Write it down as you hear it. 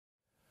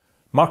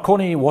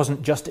Marconi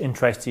wasn't just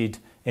interested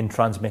in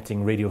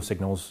transmitting radio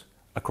signals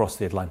across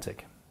the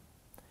Atlantic.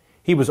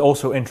 He was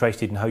also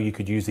interested in how you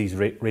could use these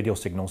radio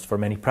signals for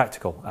many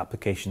practical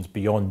applications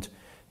beyond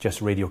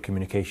just radio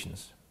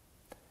communications.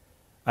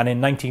 And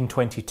in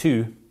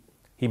 1922,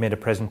 he made a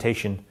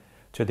presentation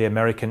to the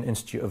American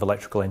Institute of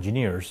Electrical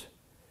Engineers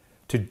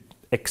to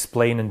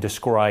explain and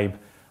describe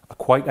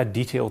quite a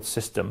detailed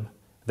system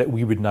that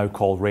we would now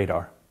call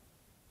radar.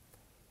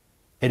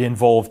 It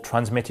involved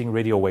transmitting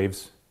radio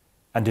waves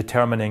and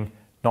determining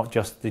not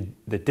just the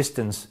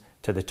distance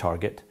to the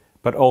target,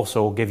 but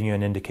also giving you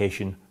an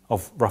indication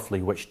of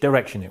roughly which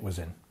direction it was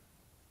in.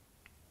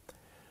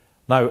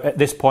 Now, at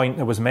this point,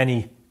 there was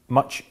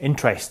much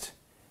interest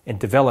in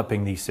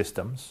developing these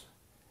systems,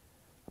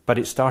 but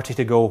it started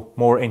to go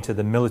more into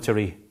the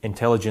military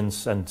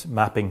intelligence and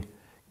mapping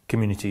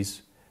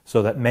communities,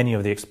 so that many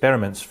of the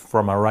experiments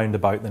from around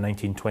about the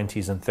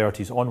 1920s and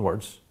 30s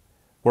onwards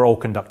were all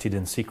conducted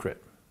in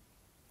secret.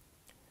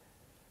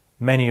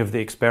 Many of the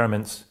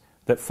experiments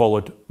that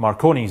followed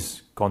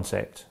Marconi's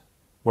concept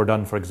were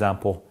done, for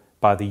example,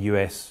 by the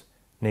US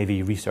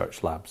Navy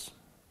research labs.